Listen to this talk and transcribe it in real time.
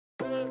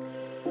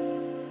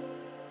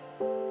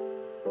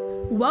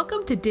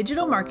Welcome to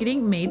Digital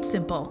Marketing Made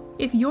Simple.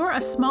 If you're a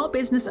small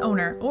business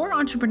owner or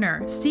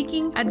entrepreneur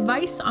seeking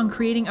advice on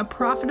creating a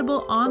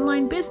profitable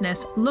online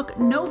business, look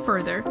no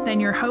further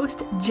than your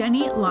host,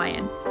 Jenny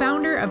Lyon,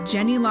 founder of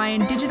Jenny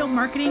Lyon Digital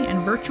Marketing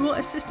and Virtual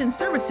Assistant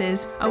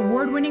Services,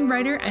 award-winning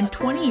writer and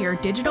 20-year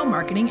digital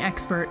marketing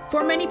expert.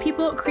 For many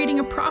people, creating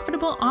a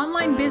profitable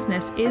online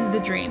business is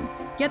the dream,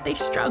 yet they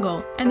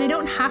struggle and they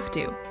don't have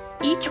to.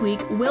 Each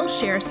week, we'll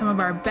share some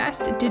of our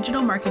best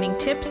digital marketing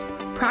tips,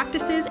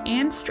 practices,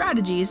 and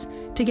strategies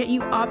to get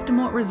you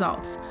optimal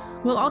results.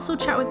 We'll also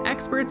chat with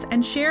experts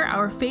and share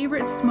our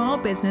favorite small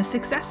business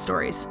success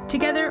stories.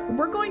 Together,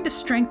 we're going to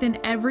strengthen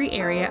every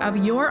area of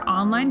your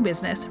online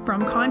business,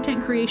 from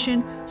content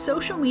creation,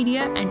 social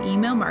media, and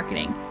email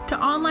marketing, to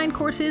online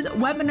courses,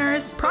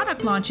 webinars,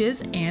 product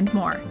launches, and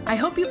more. I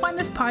hope you find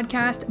this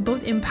podcast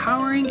both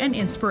empowering and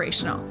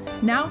inspirational.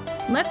 Now,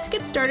 let's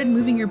get started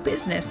moving your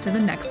business to the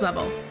next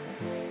level.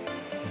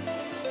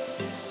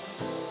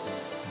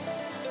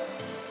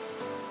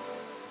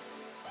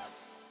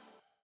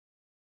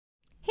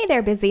 Hey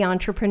there, busy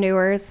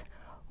entrepreneurs.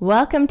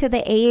 Welcome to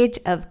the age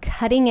of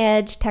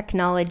cutting-edge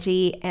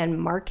technology and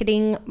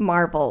marketing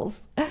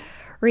marvels.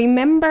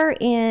 Remember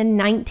in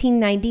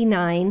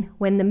 1999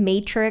 when The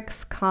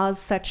Matrix caused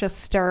such a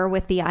stir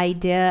with the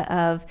idea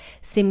of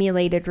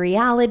simulated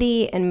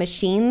reality and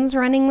machines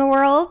running the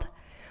world?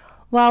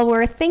 While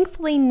we're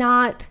thankfully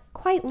not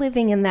quite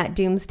living in that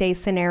doomsday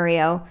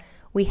scenario,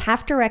 we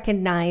have to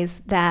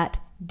recognize that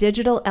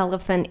digital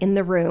elephant in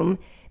the room,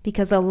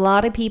 because a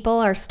lot of people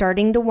are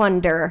starting to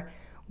wonder,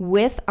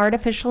 with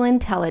artificial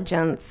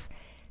intelligence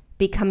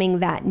becoming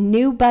that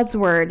new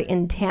buzzword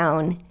in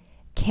town,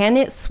 can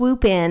it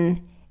swoop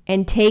in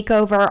and take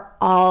over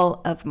all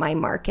of my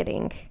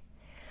marketing?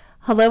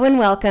 Hello and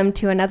welcome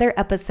to another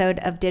episode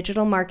of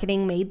Digital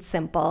Marketing Made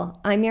Simple.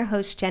 I'm your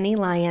host, Jenny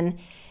Lyon,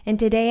 and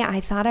today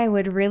I thought I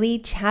would really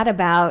chat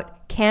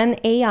about, can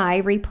AI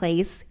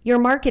replace your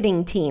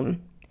marketing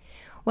team?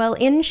 Well,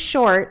 in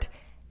short,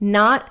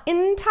 not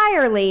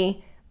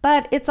entirely,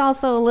 but it's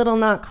also a little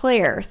not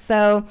clear.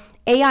 So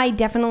AI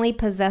definitely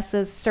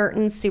possesses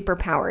certain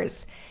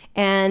superpowers,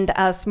 and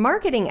us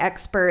marketing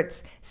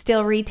experts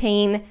still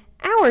retain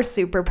our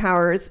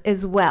superpowers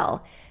as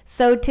well.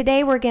 So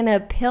today we're going to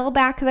peel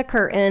back the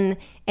curtain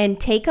and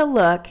take a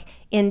look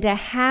into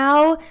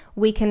how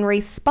we can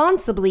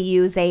responsibly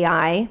use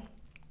AI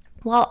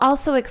while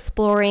also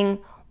exploring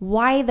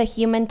why the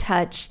human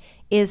touch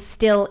is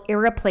still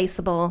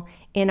irreplaceable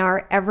in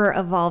our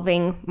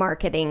ever-evolving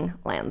marketing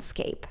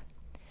landscape.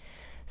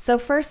 So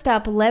first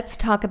up, let's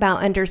talk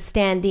about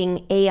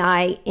understanding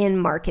AI in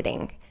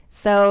marketing.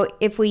 So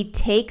if we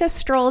take a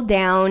stroll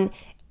down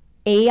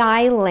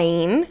AI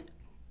lane,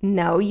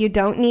 no, you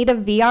don't need a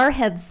VR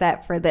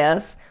headset for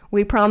this.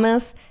 We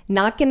promise,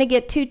 not going to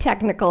get too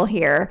technical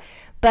here,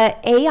 but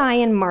AI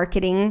in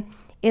marketing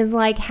is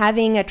like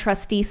having a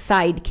trusty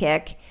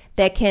sidekick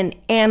that can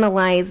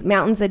analyze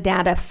mountains of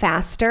data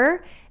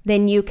faster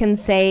than you can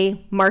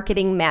say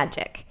marketing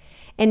magic.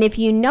 And if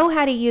you know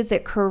how to use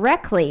it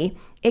correctly,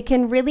 it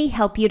can really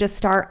help you to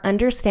start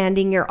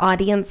understanding your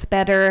audience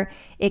better.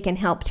 It can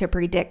help to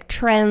predict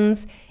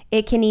trends.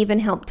 It can even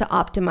help to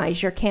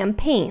optimize your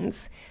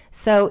campaigns.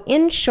 So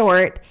in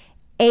short,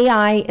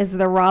 AI is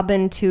the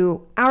Robin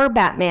to our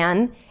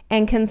Batman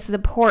and can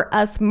support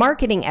us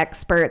marketing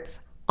experts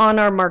on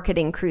our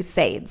marketing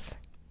crusades.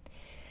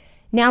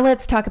 Now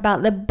let's talk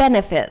about the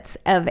benefits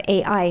of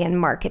AI in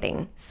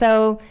marketing.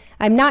 So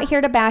I'm not here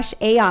to bash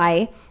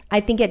AI. I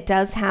think it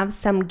does have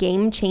some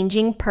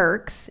game-changing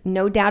perks,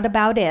 no doubt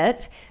about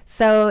it.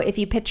 So if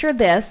you picture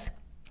this,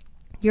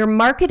 your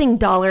marketing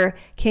dollar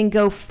can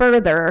go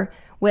further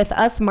with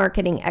us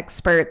marketing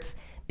experts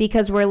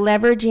because we're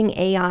leveraging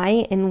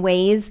AI in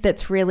ways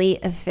that's really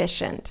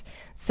efficient.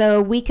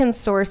 So we can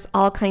source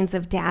all kinds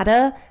of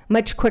data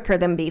much quicker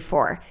than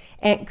before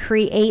and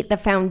create the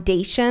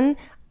foundation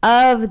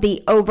of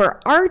the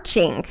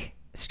overarching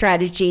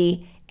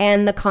strategy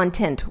and the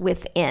content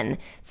within.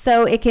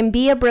 So it can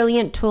be a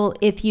brilliant tool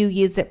if you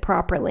use it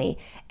properly.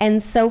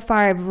 And so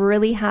far, I've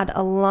really had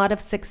a lot of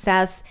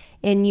success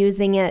in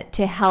using it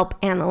to help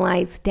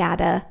analyze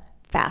data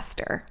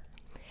faster.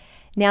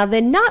 Now,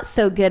 the not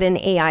so good in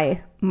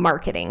AI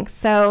marketing.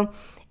 So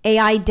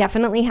AI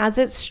definitely has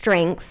its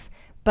strengths,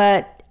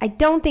 but I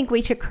don't think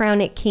we should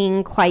crown it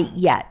king quite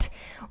yet.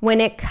 When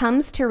it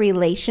comes to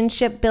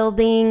relationship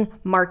building,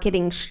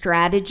 marketing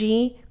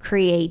strategy,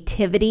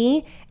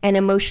 creativity, and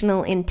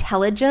emotional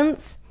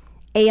intelligence,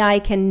 AI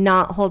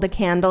cannot hold a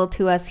candle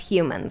to us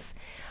humans.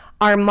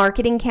 Our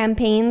marketing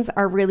campaigns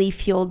are really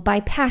fueled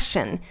by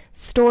passion,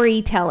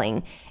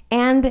 storytelling,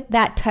 and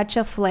that touch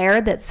of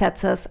flair that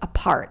sets us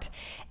apart.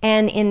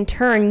 And in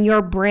turn,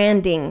 your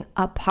branding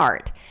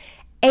apart.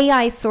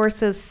 AI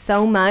sources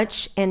so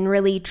much and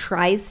really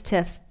tries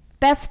to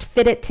best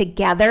fit it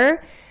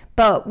together.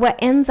 But what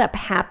ends up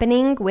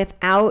happening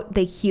without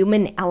the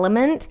human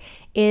element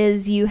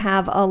is you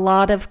have a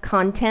lot of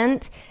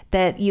content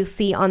that you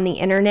see on the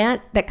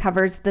internet that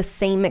covers the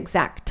same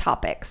exact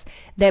topics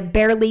that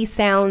barely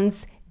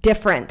sounds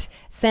different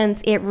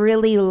since it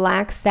really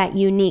lacks that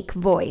unique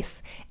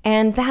voice.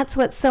 And that's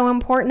what's so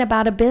important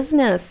about a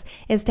business,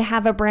 is to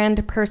have a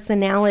brand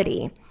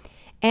personality.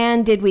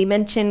 And did we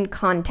mention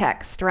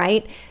context,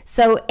 right?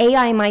 So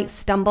AI might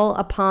stumble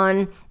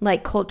upon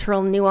like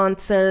cultural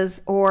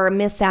nuances or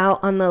miss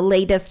out on the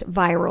latest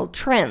viral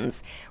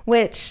trends,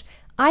 which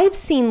I've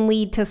seen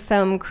lead to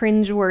some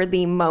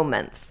cringeworthy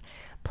moments.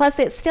 Plus,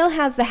 it still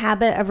has the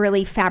habit of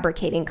really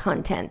fabricating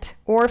content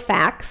or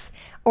facts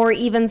or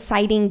even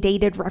citing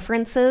dated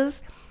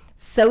references,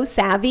 so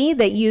savvy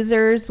that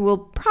users will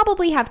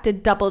probably have to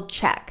double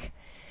check.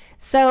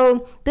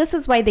 So this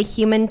is why the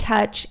human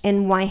touch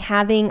and why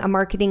having a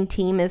marketing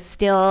team is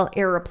still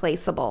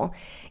irreplaceable.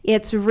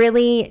 It's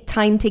really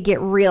time to get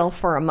real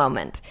for a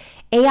moment.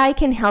 AI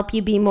can help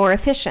you be more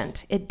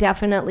efficient. It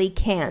definitely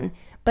can,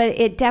 but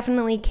it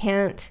definitely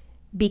can't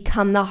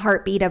become the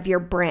heartbeat of your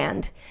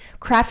brand.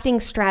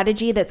 Crafting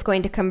strategy that's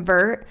going to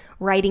convert,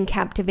 writing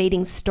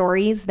captivating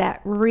stories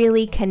that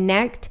really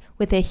connect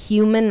with a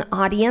human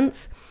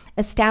audience,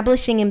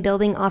 establishing and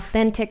building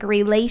authentic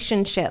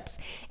relationships,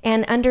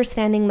 and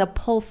understanding the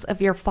pulse of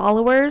your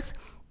followers,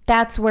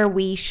 that's where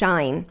we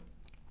shine.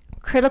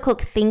 Critical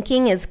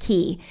thinking is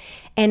key,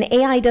 and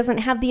AI doesn't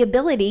have the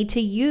ability to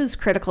use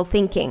critical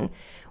thinking.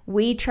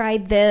 We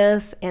tried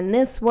this and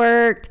this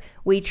worked.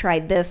 We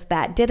tried this,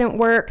 that didn't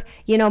work.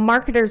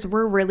 Marketers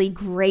were really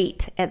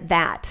great at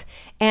that.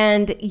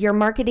 And your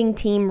marketing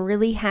team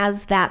really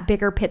has that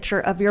bigger picture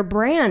of your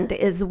brand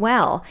as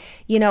well.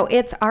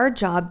 It's our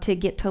job to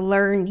get to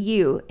learn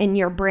you and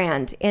your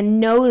brand and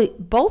know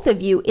both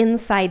of you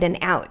inside and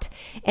out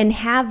and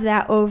have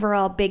that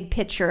overall big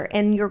picture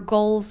and your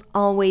goals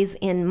always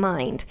in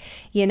mind.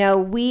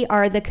 We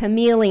are the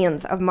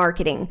chameleons of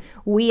marketing.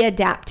 We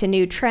adapt to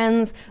new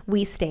trends,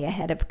 we stay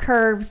ahead of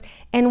curves,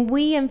 and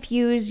we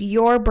infuse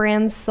your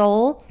brand's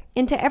soul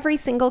into every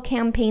single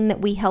campaign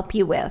that we help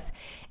you with.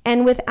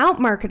 And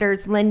without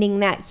marketers lending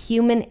that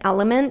human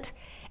element,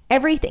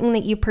 everything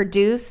that you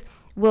produce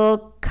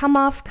will come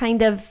off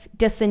kind of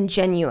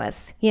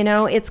disingenuous.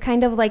 It's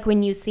kind of like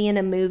when you see in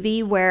a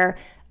movie where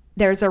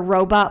there's a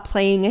robot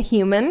playing a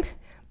human,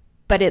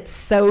 but it's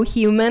so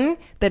human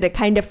that it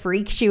kind of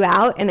freaks you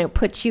out and it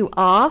puts you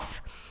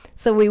off.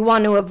 So we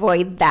want to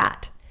avoid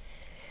that.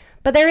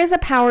 But there is a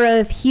power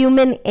of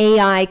human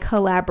AI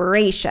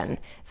collaboration.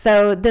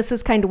 So this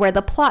is kind of where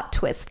the plot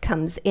twist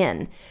comes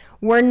in.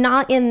 We're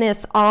not in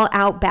this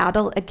all-out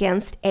battle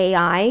against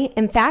AI.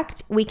 In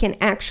fact, we can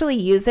actually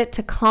use it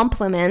to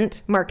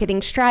complement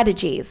marketing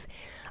strategies.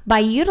 By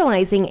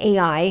utilizing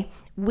AI,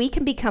 we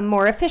can become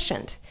more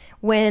efficient.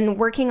 When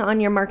working on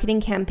your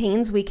marketing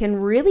campaigns, we can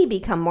really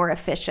become more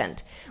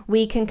efficient.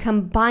 We can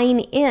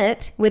combine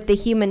it with the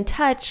human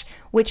touch,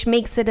 which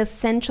makes it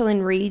essential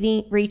in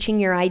reaching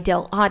your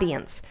ideal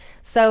audience.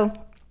 So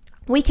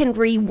we can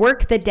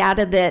rework the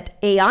data that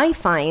AI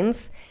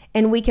finds,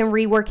 and we can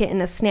rework it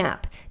in a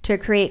snap to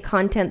create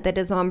content that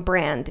is on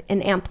brand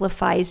and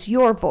amplifies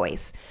your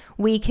voice.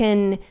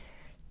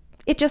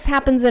 It just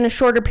happens in a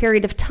shorter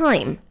period of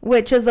time,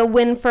 which is a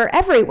win for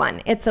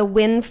everyone. It's a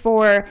win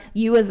for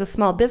you as a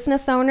small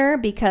business owner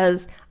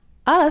because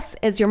us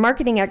as your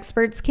marketing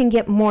experts can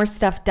get more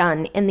stuff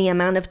done in the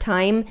amount of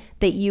time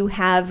that you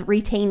have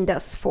retained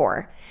us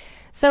for.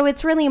 So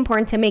it's really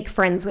important to make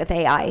friends with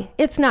AI.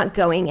 It's not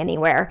going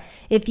anywhere.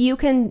 If you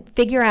can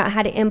figure out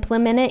how to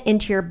implement it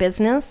into your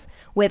business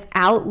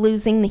without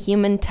losing the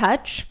human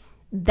touch,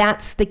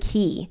 that's the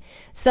key.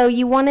 So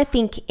you want to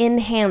think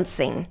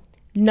enhancing,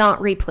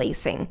 not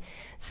replacing.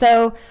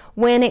 So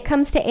when it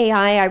comes to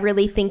AI, I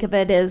really think of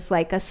it as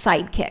like a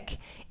sidekick.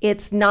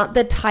 It's not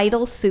the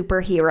title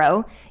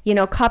superhero.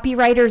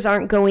 Copywriters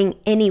aren't going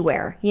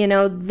anywhere.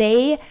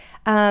 They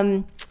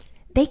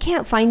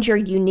can't find your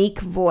unique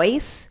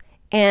voice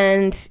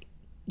and,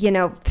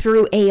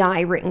 through AI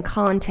written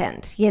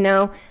content,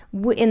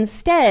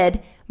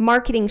 Instead,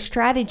 marketing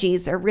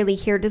strategies are really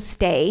here to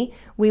stay.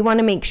 We want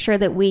to make sure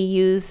that we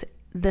use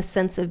the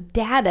sense of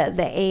data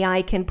that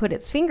AI can put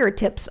its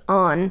fingertips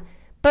on,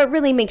 but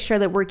really make sure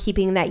that we're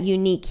keeping that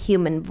unique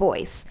human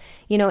voice.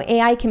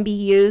 AI can be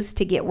used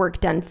to get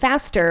work done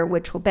faster,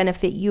 which will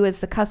benefit you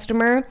as the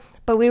customer,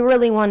 but we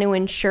really want to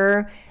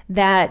ensure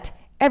that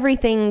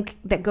everything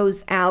that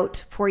goes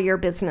out for your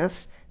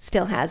business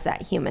still has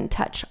that human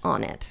touch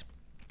on it.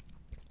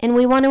 And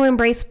we want to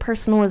embrace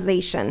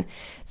personalization.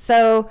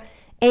 So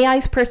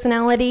AI's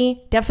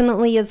personality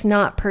definitely is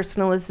not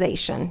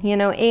personalization.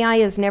 AI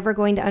is never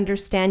going to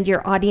understand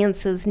your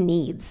audience's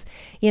needs.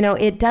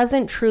 It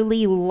doesn't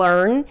truly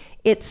learn.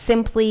 It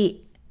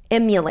simply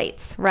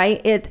emulates,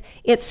 right?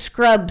 It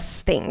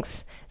scrubs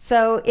things.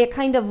 So it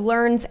kind of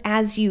learns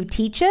as you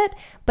teach it,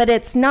 but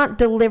it's not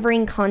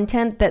delivering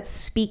content that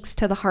speaks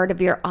to the heart of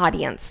your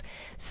audience.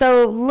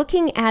 So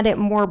looking at it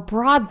more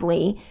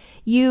broadly,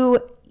 you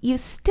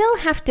still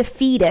have to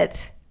feed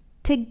it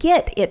to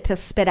get it to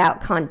spit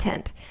out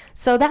content.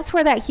 So that's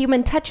where that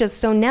human touch is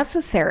so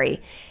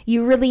necessary.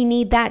 You really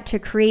need that to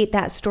create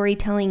that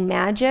storytelling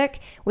magic,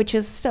 which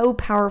is so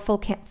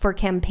powerful for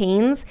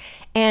campaigns.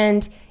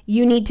 And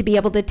you need to be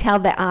able to tell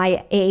the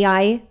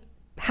AI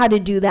how to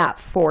do that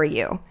for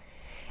you.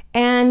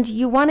 And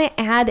you want to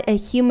add a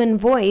human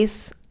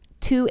voice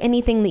to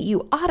anything that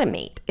you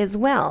automate as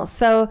well.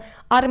 So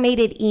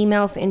automated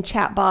emails and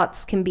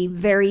chatbots can be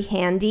very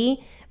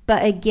handy,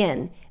 but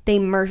again,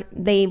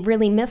 they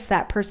really miss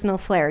that personal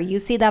flair. You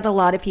see that a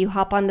lot if you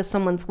hop onto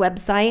someone's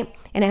website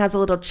and it has a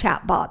little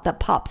chatbot that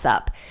pops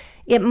up.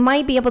 It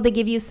might be able to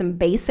give you some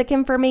basic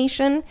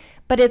information,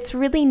 but it's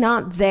really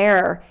not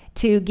there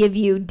to give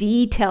you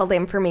detailed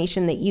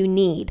information that you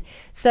need.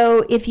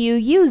 So if you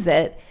use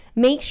it,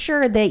 make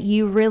sure that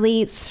you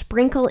really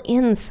sprinkle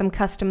in some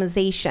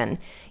customization.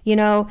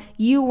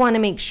 You want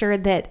to make sure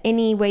that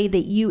any way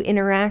that you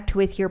interact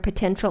with your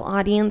potential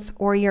audience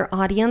or your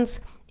audience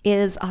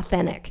is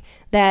authentic,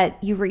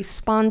 that you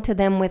respond to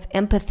them with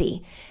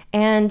empathy.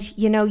 And,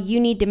 you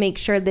need to make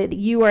sure that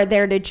you are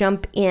there to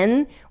jump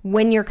in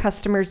when your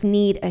customers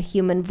need a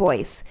human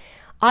voice.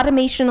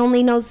 Automation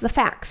only knows the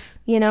facts.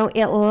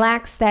 It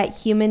lacks that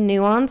human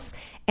nuance,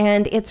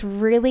 and it's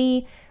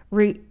really,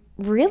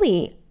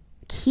 really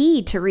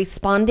key to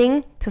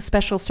responding to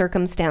special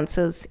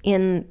circumstances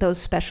in those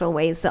special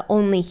ways that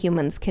only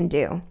humans can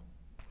do.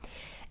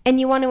 And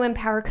you want to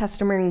empower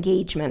customer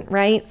engagement,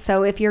 right?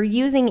 So if you're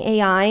using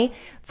AI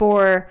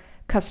for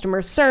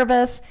customer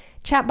service,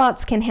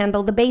 chatbots can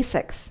handle the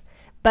basics,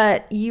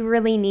 but you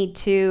really need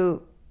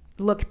to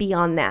look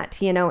beyond that,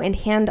 and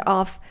hand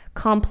off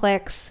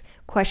complex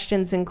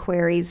questions and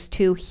queries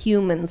to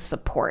human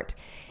support.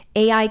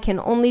 AI can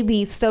only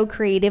be so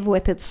creative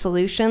with its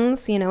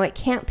solutions. It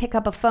can't pick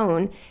up a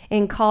phone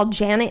and call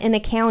Janet in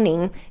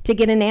accounting to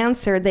get an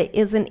answer that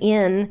isn't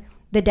in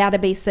the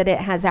database that it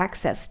has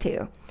access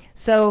to.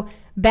 So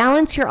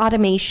balance your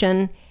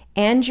automation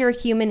and your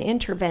human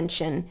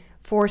intervention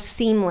for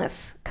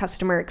seamless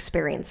customer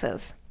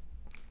experiences.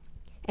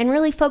 And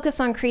really focus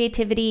on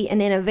creativity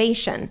and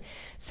innovation.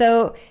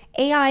 So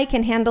AI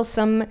can handle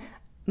some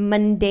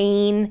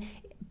mundane,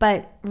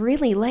 but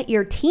really let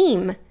your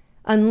team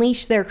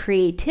unleash their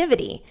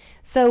creativity.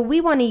 So we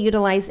want to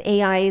utilize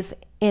AIs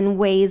in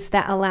ways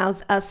that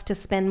allows us to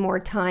spend more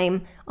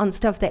time on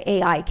stuff that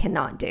AI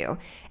cannot do.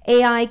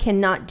 AI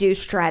cannot do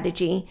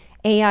strategy.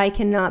 AI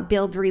cannot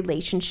build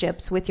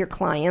relationships with your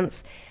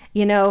clients.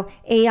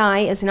 AI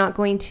is not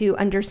going to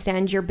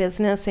understand your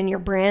business and your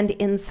brand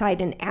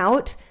inside and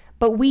out,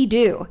 but we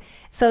do.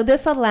 So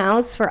this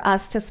allows for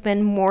us to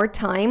spend more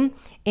time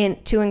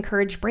to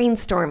encourage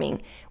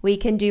brainstorming. We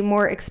can do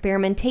more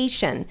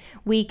experimentation.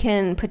 We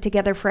can put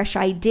together fresh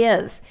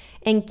ideas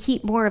and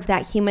keep more of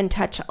that human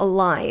touch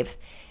alive.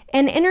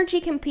 And energy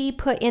can be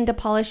put into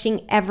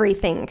polishing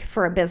everything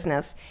for a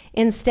business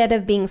instead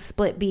of being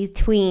split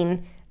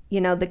between,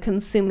 the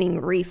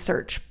consuming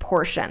research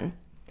portion.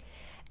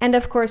 And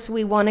of course,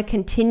 we want to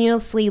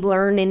continuously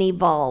learn and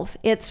evolve.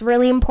 It's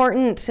really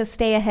important to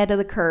stay ahead of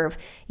the curve.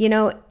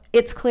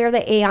 It's clear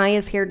that AI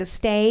is here to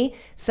stay.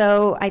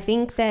 So I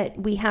think that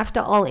we have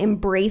to all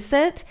embrace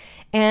it.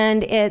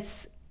 And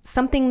it's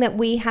something that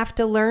we have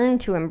to learn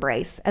to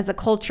embrace as a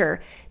culture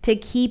to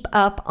keep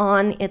up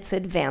on its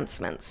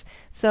advancements.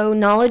 So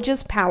knowledge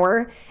is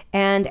power.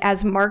 And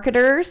as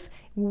marketers,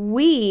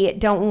 we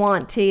don't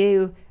want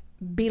to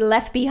be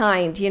left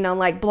behind,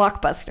 like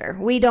Blockbuster.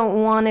 We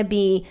don't want to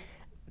be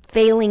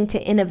failing to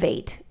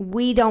innovate.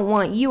 We don't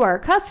want you, our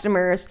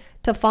customers,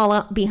 to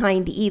fall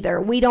behind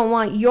either. We don't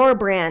want your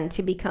brand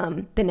to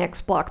become the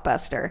next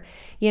Blockbuster.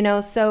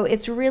 So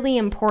it's really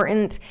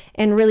important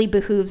and really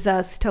behooves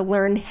us to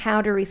learn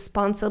how to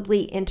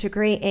responsibly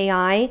integrate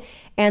AI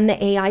and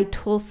the AI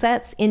tool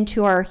sets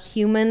into our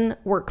human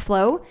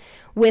workflow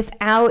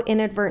without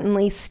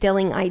inadvertently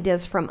stealing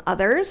ideas from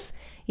others,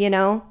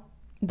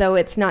 though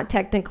it's not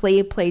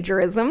technically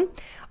plagiarism,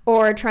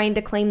 or trying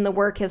to claim the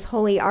work as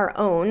wholly our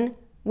own,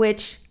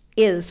 which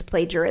is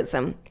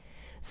plagiarism.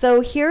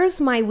 So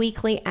here's my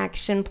weekly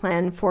action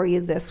plan for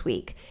you this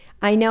week.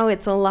 I know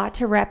it's a lot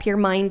to wrap your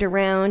mind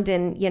around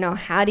and,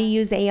 how to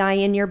use AI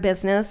in your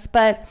business,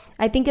 but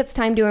I think it's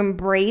time to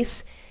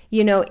embrace,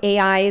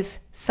 AI's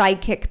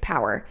sidekick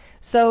power.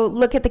 So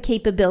look at the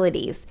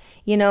capabilities.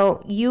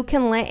 You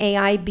can let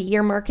AI be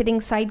your marketing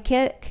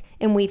sidekick,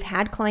 and we've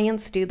had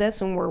clients do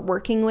this, and we're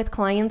working with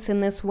clients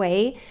in this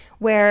way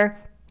where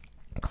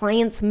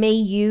clients may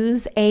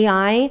use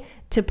AI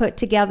to put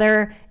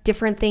together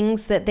different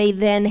things that they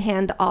then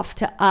hand off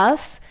to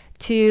us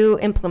to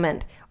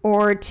implement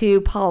or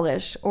to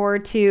polish or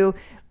to,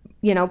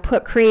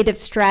 put creative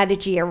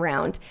strategy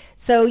around.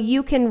 So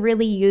you can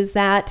really use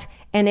that,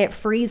 and it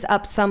frees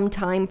up some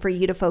time for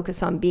you to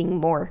focus on being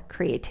more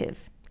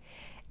creative.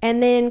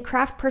 And then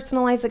craft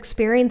personalized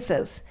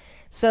experiences.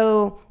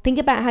 So think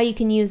about how you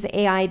can use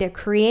AI to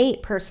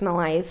create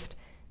personalized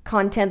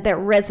content that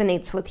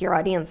resonates with your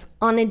audience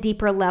on a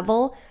deeper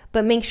level,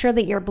 but make sure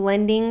that you're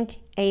blending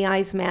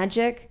AI's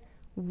magic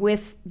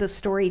with the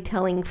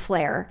storytelling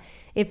flair.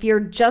 If you're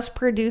just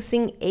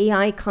producing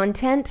AI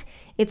content,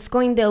 it's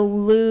going to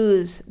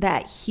lose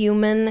that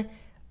human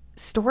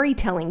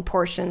storytelling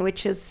portion,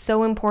 which is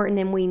so important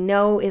and we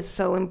know is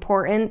so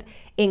important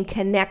in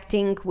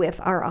connecting with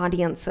our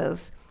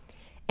audiences.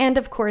 And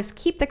of course,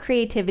 keep the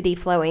creativity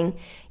flowing.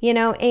 You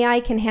know, AI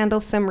can handle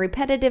some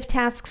repetitive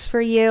tasks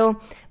for you,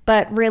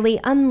 but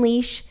really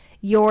unleash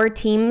your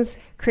team's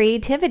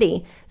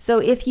creativity. So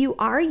if you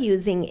are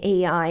using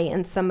AI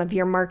in some of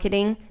your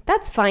marketing,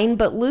 that's fine,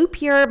 but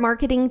loop your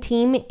marketing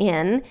team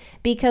in,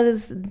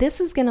 because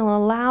this is going to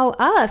allow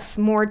us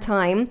more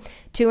time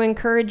to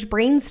encourage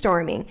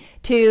brainstorming,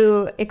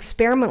 to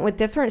experiment with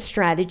different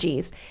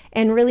strategies,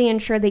 and really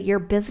ensure that your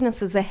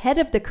business is ahead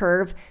of the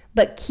curve,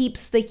 but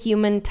keeps the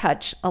human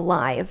touch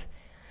alive.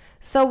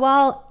 So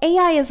while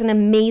AI is an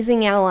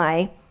amazing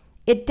ally,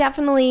 it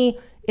definitely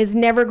is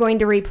never going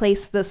to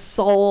replace the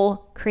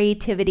soul,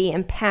 creativity,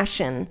 and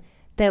passion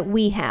that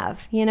we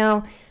have. You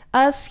know,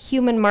 us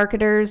human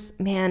marketers,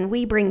 man,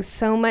 we bring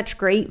so much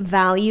great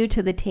value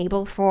to the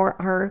table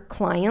for our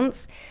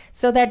clients.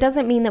 So that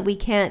doesn't mean that we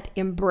can't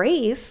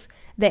embrace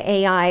the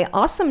AI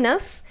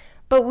awesomeness,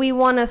 but we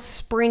want to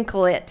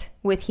sprinkle it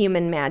with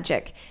human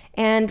magic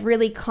and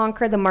really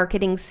conquer the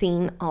marketing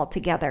scene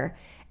altogether.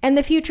 And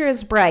the future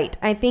is bright.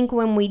 I think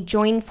when we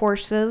join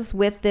forces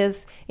with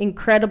this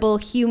incredible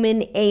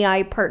human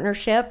AI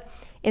partnership,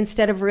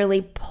 instead of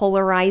really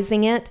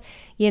polarizing it,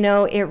 you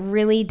know, it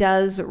really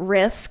does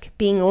risk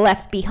being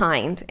left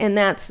behind. And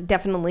that's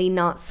definitely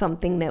not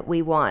something that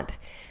we want.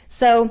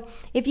 So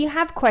if you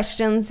have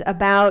questions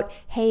about,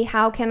 hey,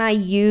 how can I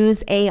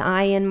use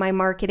AI in my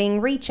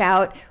marketing, reach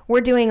out.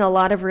 We're doing a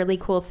lot of really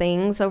cool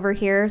things over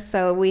here.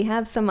 So we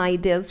have some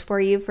ideas for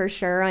you for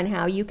sure on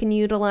how you can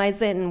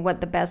utilize it and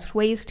what the best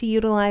ways to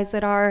utilize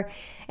it are,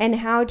 and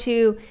how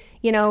to,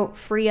 you know,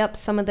 free up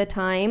some of the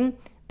time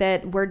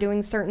that we're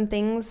doing certain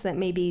things that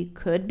maybe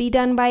could be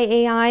done by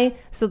AI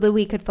so that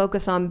we could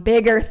focus on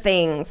bigger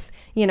things,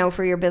 you know,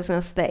 for your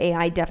business that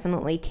AI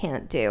definitely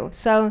can't do.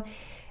 So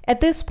at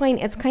this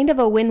point, it's kind of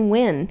a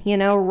win-win, you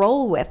know,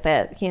 roll with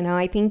it. You know,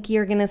 I think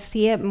you're going to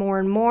see it more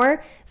and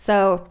more.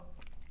 So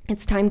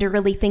it's time to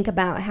really think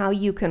about how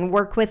you can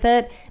work with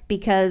it,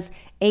 because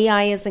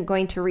AI isn't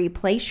going to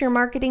replace your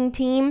marketing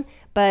team,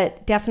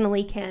 but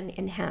definitely can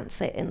enhance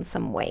it in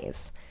some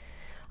ways.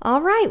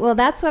 All right, well,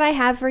 that's what I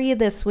have for you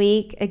this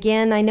week.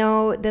 Again, I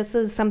know this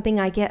is something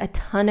I get a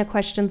ton of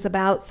questions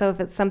about. So if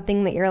it's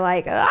something that you're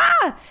like,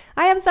 I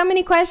have so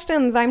many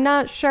questions, I'm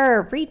not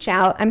sure, reach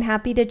out. I'm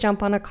happy to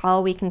jump on a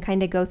call. We can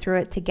kind of go through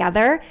it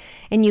together.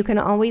 And you can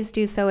always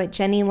do so at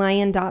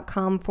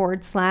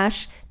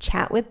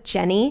jennylyon.com/chat with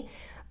Jenny.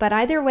 But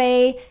either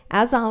way,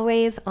 as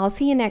always, I'll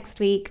see you next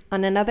week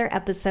on another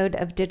episode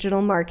of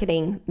Digital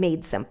Marketing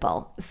Made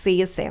Simple. See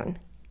you soon.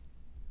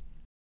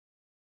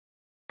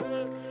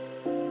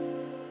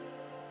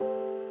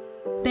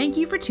 Thank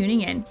you for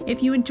tuning in.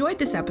 If you enjoyed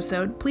this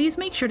episode, please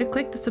make sure to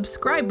click the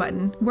subscribe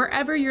button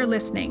wherever you're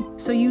listening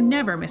so you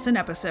never miss an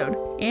episode.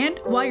 And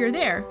while you're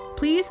there,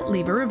 please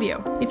leave a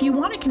review. If you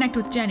want to connect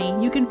with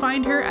Jenny, you can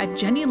find her at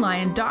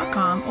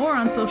jennylyon.com or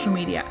on social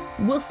media.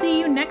 We'll see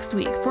you next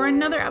week for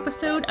another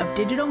episode of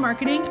Digital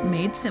Marketing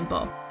Made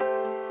Simple.